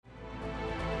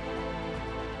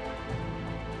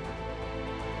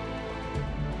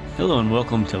Hello and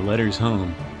welcome to Letters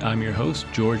Home. I'm your host,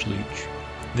 George Leach.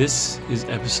 This is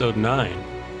episode 9.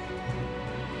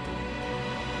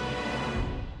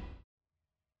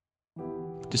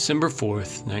 December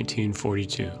 4th,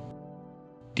 1942.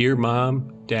 Dear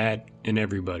Mom, Dad, and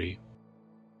everybody.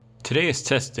 Today is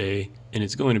test day, and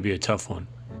it's going to be a tough one.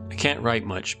 I can't write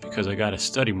much because I gotta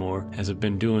study more, as I've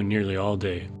been doing nearly all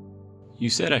day. You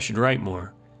said I should write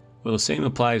more. Well, the same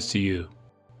applies to you.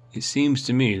 It seems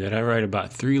to me that I write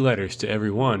about 3 letters to every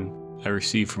one I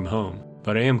receive from home,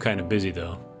 but I am kind of busy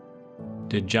though.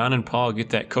 Did John and Paul get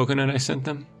that coconut I sent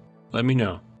them? Let me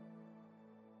know.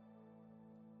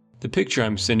 The picture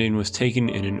I'm sending was taken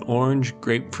in an orange,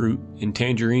 grapefruit, and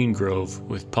tangerine grove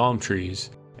with palm trees,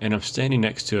 and I'm standing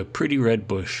next to a pretty red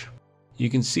bush. You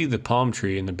can see the palm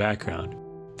tree in the background.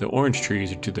 The orange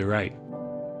trees are to the right.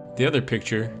 The other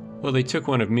picture, well, they took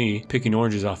one of me picking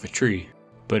oranges off a tree,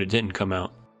 but it didn't come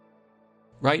out.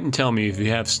 Write and tell me if you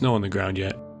have snow on the ground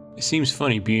yet. It seems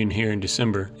funny being here in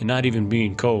December and not even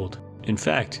being cold. In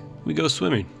fact, we go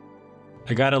swimming.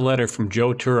 I got a letter from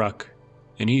Joe Turok,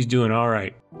 and he's doing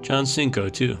alright. John Cinco,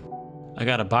 too. I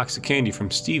got a box of candy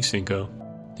from Steve Cinco.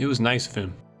 It was nice of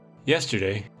him.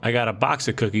 Yesterday, I got a box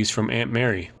of cookies from Aunt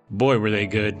Mary. Boy, were they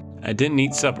good. I didn't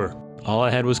eat supper. All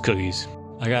I had was cookies.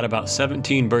 I got about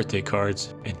 17 birthday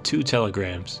cards and 2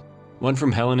 telegrams. One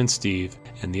from Helen and Steve,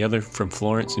 and the other from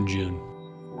Florence and June.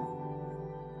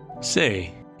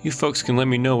 Say, you folks can let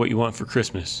me know what you want for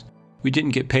Christmas. We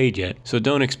didn't get paid yet, so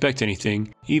don't expect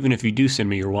anything, even if you do send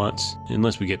me your wants,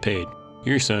 unless we get paid.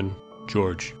 Your son,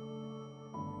 George.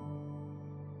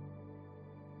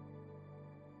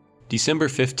 December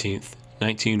 15th,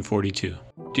 1942.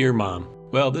 Dear Mom,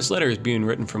 well, this letter is being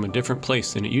written from a different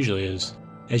place than it usually is.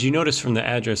 As you notice from the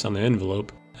address on the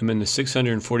envelope, I'm in the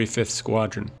 645th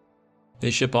Squadron.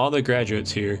 They ship all the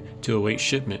graduates here to await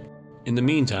shipment. In the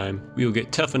meantime, we will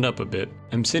get toughened up a bit.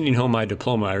 I'm sending home my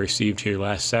diploma I received here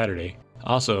last Saturday.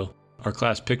 Also, our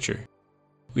class picture.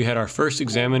 We had our first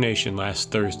examination last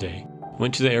Thursday.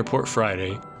 Went to the airport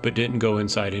Friday, but didn't go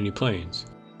inside any planes.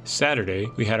 Saturday,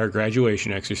 we had our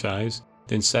graduation exercise.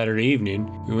 Then Saturday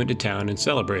evening, we went to town and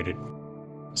celebrated.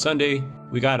 Sunday,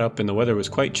 we got up and the weather was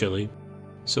quite chilly,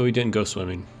 so we didn't go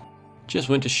swimming. Just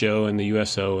went to show in the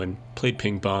USO and played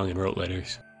ping pong and wrote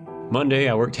letters. Monday,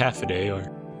 I worked half a day,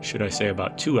 or should I say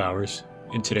about 2 hours,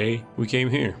 and today we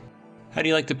came here. How do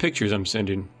you like the pictures I'm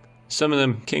sending? Some of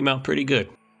them came out pretty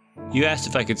good. You asked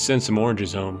if I could send some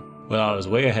oranges home. Well, I was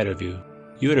way ahead of you.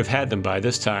 You would have had them by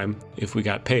this time if we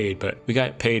got paid, but we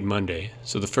got paid Monday,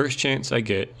 so the first chance I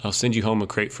get, I'll send you home a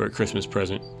crate for a Christmas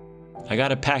present. I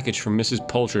got a package from Mrs.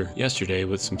 Poulter yesterday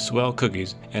with some swell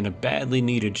cookies and a badly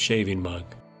needed shaving mug.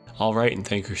 I'll write and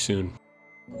thank her soon.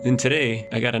 Then today,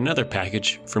 I got another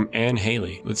package from Ann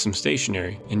Haley with some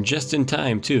stationery, and just in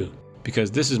time too, because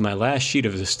this is my last sheet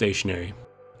of the stationery.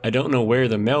 I don't know where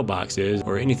the mailbox is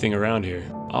or anything around here.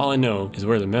 All I know is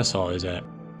where the mess hall is at.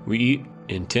 We eat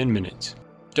in 10 minutes.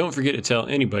 Don't forget to tell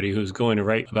anybody who's going to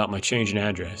write about my change in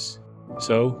address.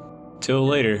 So, till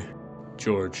later,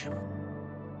 George.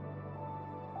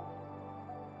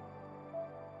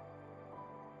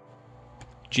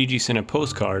 Gigi sent a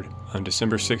postcard on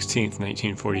December 16,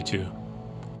 1942.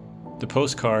 The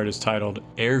postcard is titled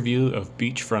Air View of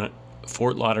Beachfront,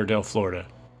 Fort Lauderdale, Florida.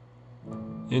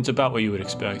 And it's about what you would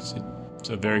expect.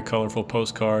 It's a very colorful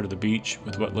postcard of the beach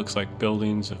with what looks like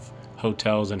buildings of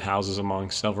hotels and houses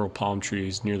among several palm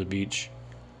trees near the beach.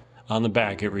 On the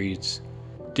back it reads,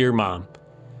 Dear Mom,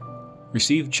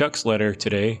 received Chuck's letter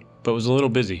today, but was a little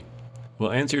busy.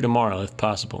 Will answer tomorrow if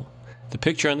possible. The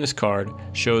picture on this card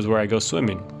shows where I go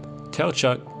swimming. Tell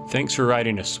Chuck, thanks for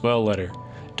writing a swell letter.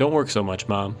 Don't work so much,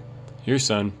 Mom. Your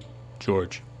son,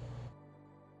 George.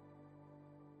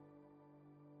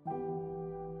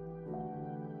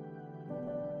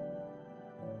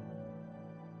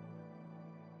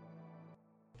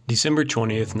 December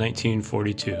 20th,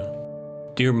 1942.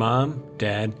 Dear Mom,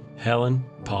 Dad, Helen,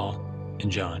 Paul, and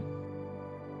John.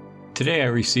 Today I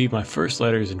received my first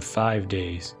letters in 5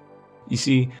 days. You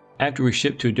see, after we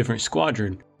shipped to a different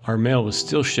squadron, our mail was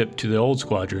still shipped to the old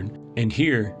squadron, and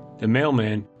here, the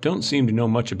mailman don't seem to know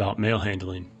much about mail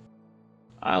handling.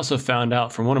 I also found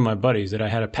out from one of my buddies that I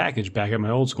had a package back at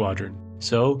my old squadron.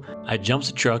 So, I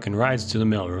jumps the truck and rides to the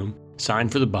mailroom,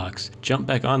 signed for the box, jumped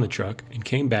back on the truck, and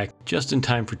came back just in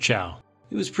time for chow.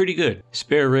 It was pretty good.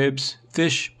 Spare ribs,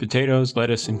 fish, potatoes,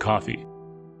 lettuce, and coffee.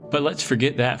 But let's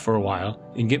forget that for a while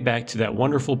and get back to that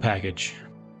wonderful package.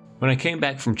 When I came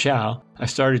back from chow, I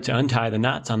started to untie the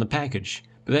knots on the package,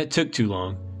 but that took too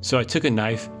long, so I took a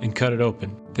knife and cut it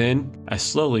open. Then, I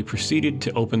slowly proceeded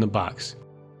to open the box.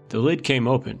 The lid came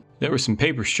open. There were some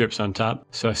paper strips on top,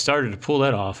 so I started to pull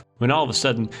that off when all of a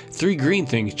sudden 3 green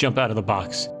things jump out of the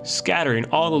box, scattering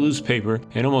all the loose paper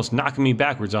and almost knocking me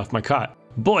backwards off my cot.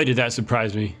 Boy, did that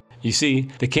surprise me. You see,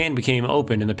 the can became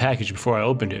open in the package before I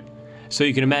opened it, so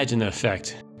you can imagine the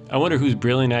effect. I wonder whose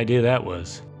brilliant idea that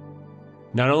was.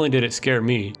 Not only did it scare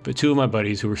me, but 2 of my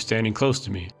buddies who were standing close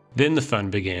to me. Then the fun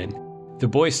began. The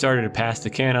boys started to pass the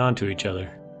can on to each other.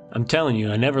 I'm telling you,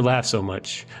 I never laughed so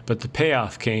much, but the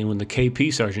payoff came when the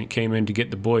KP sergeant came in to get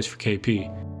the boys for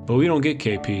KP. But we don't get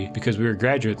KP because we were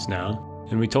graduates now,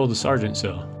 and we told the sergeant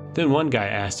so. Then one guy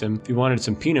asked him if he wanted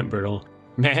some peanut brittle.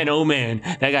 Man, oh man,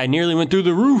 that guy nearly went through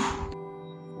the roof!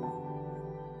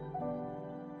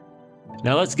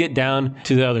 Now let's get down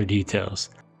to the other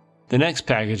details. The next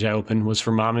package I opened was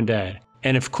for Mom and Dad,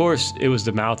 and of course it was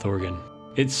the mouth organ.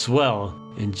 It's swell,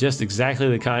 and just exactly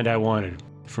the kind I wanted.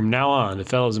 From now on, the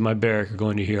fellows in my barrack are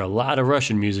going to hear a lot of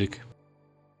Russian music.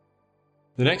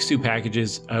 The next 2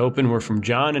 packages I opened were from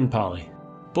John and Polly.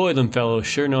 Boy, them fellows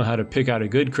sure know how to pick out a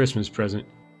good Christmas present.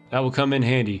 That will come in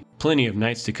handy, plenty of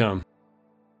nights to come.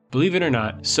 Believe it or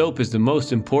not, soap is the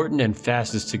most important and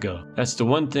fastest to go. That's the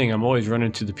one thing I'm always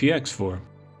running to the PX for.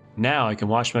 Now I can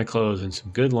wash my clothes in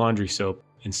some good laundry soap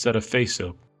instead of face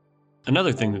soap.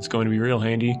 Another thing that's going to be real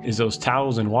handy is those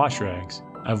towels and wash rags.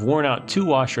 I've worn out 2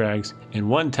 wash rags and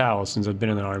 1 towel since I've been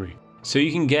in the Army. So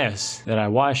you can guess that I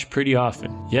wash pretty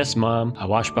often. Yes, Mom, I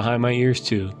wash behind my ears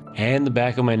too. And the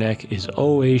back of my neck is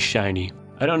always shiny.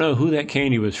 I don't know who that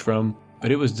candy was from,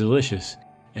 but it was delicious.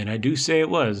 And I do say it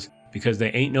was, because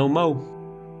they ain't no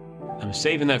mo. I'm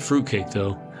saving that fruitcake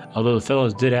though, although the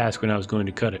fellows did ask when I was going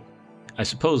to cut it. I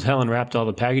suppose Helen wrapped all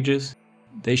the packages.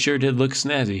 They sure did look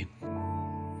snazzy.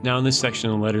 Now in this section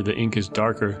of the letter, the ink is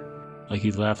darker, like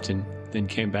he left and then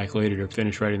came back later to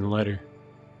finish writing the letter.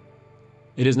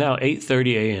 It is now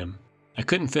 8:30 a.m. I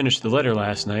couldn't finish the letter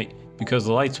last night because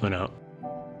the lights went out.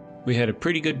 We had a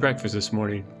pretty good breakfast this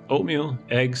morning. Oatmeal,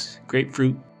 eggs,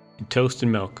 grapefruit, and toast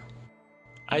and milk.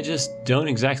 I just don't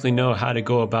exactly know how to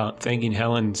go about thanking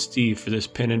Helen and Steve for this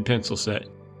pen and pencil set.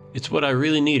 It's what I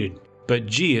really needed, but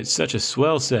gee, it's such a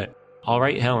swell set. I'll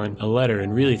write Helen a letter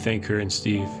and really thank her and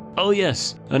Steve. Oh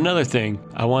yes, another thing,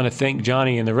 I want to thank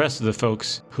Johnny and the rest of the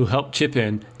folks who helped chip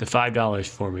in the $5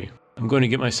 for me. I'm going to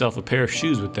get myself a pair of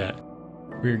shoes with that.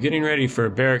 We're getting ready for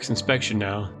a barracks inspection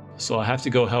now, so I'll have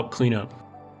to go help clean up.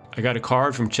 I got a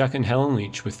card from Chuck and Helen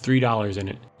Leach with $3 in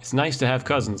it. It's nice to have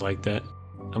cousins like that.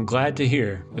 I'm glad to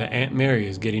hear that Aunt Mary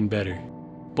is getting better.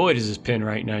 Boy, does this pen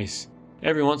write nice.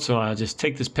 Every once in a while I'll just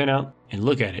take this pen out and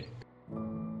look at it.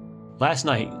 Last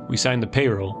night, we signed the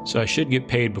payroll, so I should get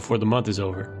paid before the month is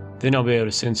over. Then I'll be able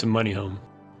to send some money home.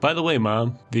 By the way,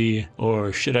 Mom,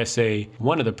 or should I say,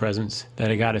 one of the presents that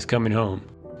I got is coming home.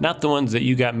 Not the ones that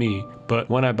you got me, but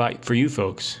one I bought for you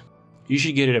folks. You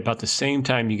should get it about the same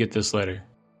time you get this letter.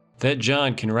 That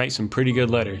John can write some pretty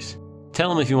good letters.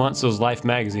 Tell him if he wants those Life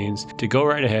magazines to go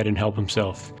right ahead and help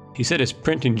himself. He said his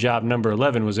printing job number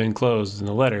 11 was enclosed in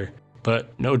the letter,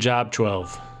 but no job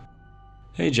 12.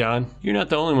 Hey John, you're not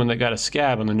the only one that got a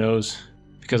scab on the nose,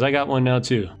 because I got one now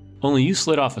too. Only you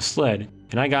slid off a sled,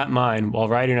 and I got mine while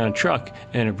riding on a truck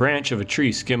and a branch of a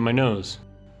tree skimmed my nose.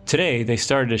 Today they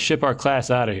started to ship our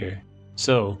class out of here,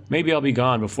 so maybe I'll be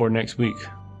gone before next week.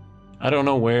 I don't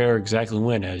know where or exactly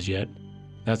when as yet.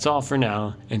 That's all for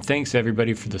now, and thanks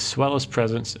everybody for the swellest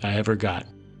presents I ever got.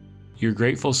 Your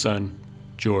grateful son,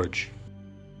 George.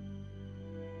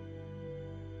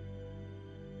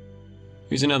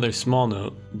 Here's another small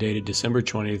note dated December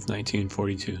 20th,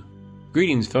 1942.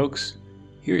 Greetings, folks.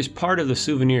 Here's part of the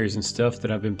souvenirs and stuff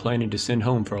that I've been planning to send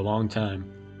home for a long time.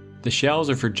 The shells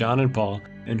are for John and Paul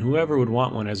and whoever would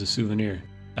want one as a souvenir.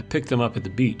 I picked them up at the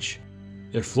beach.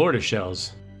 They're Florida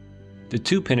shells. The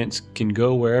 2 pennants can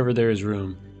go wherever there is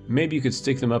room. Maybe you could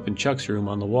stick them up in Chuck's room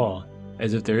on the wall,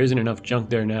 as if there isn't enough junk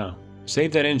there now.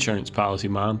 Save that insurance policy,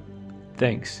 Mom.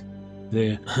 Thanks.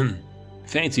 The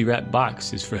fancy wrapped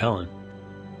box is for Helen.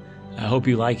 I hope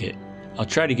you like it. I'll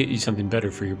try to get you something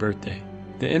better for your birthday.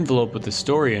 The envelope with the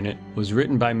story in it was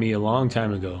written by me a long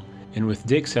time ago, and with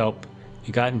Dick's help,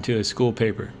 it got into a school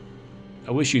paper.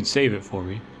 I wish you'd save it for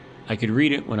me. I could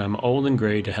read it when I'm old and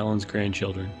gray to Helen's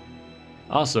grandchildren.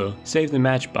 Also, save the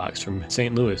matchbox from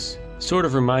St. Louis. Sort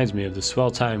of reminds me of the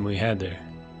swell time we had there.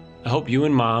 I hope you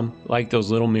and Mom like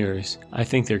those little mirrors. I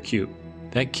think they're cute.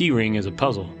 That key ring is a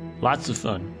puzzle. Lots of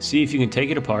fun. See if you can take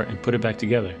it apart and put it back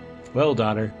together. Well,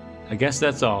 daughter, I guess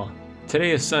that's all.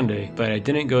 Today is Sunday, but I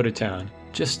didn't go to town.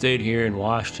 Just stayed here and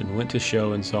washed and went to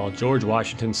show and saw George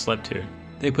Washington slept here.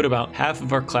 They put about half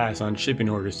of our class on shipping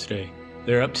orders today.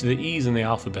 They're up to the E's in the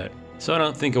alphabet, so I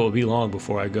don't think it will be long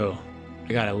before I go. I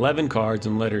I got 11 cards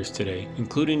and letters today,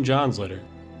 including John's letter.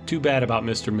 Too bad about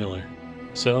Mr. Miller.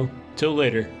 So, till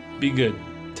later, be good.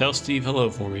 Tell Steve hello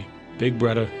for me. Big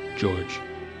brother, George.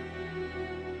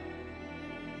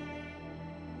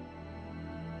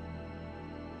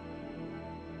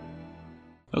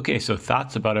 Okay, so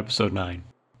thoughts about episode 9.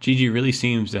 Gigi really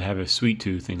seems to have a sweet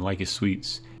tooth and like his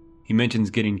sweets. He mentions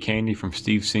getting candy from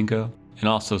Steve Cinco and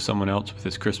also someone else with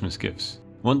his Christmas gifts.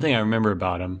 One thing I remember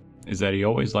about him is that he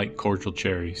always liked cordial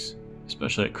cherries,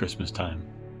 especially at Christmas time.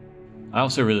 I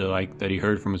also really like that he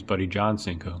heard from his buddy John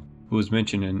Cinco, who was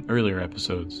mentioned in earlier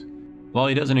episodes. While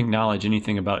he doesn't acknowledge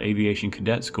anything about aviation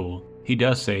cadet school, he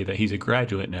does say that he's a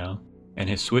graduate now and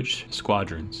has switched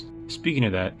squadrons. Speaking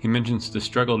of that, he mentions the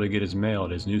struggle to get his mail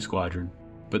at his new squadron,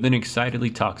 but then excitedly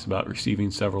talks about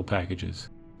receiving several packages.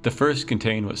 The first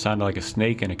contained what sounded like a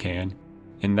snake in a can,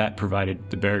 and that provided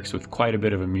the barracks with quite a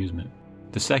bit of amusement.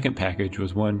 The second package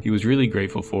was one he was really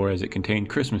grateful for as it contained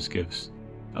Christmas gifts,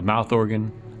 a mouth organ,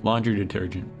 laundry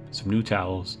detergent, some new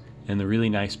towels, and the really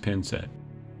nice pen set.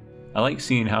 I like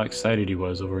seeing how excited he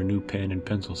was over a new pen and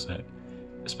pencil set,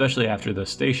 especially after the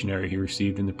stationery he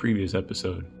received in the previous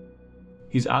episode.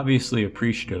 He's obviously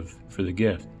appreciative for the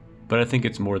gift, but I think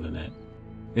it's more than that.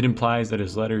 It implies that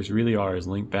his letters really are his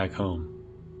link back home.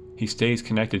 He stays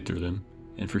connected through them,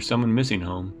 and for someone missing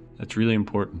home, that's really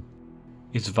important.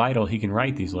 It's vital he can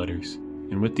write these letters,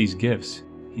 and with these gifts,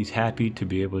 he's happy to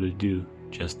be able to do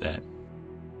just that.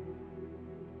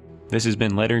 This has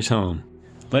been Letters Home.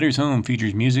 Letters Home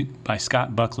features music by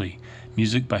Scott Buckley.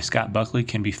 Music by Scott Buckley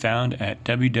can be found at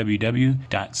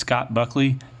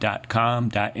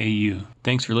www.scottbuckley.com.au.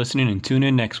 Thanks for listening and tune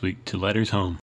in next week to Letters Home.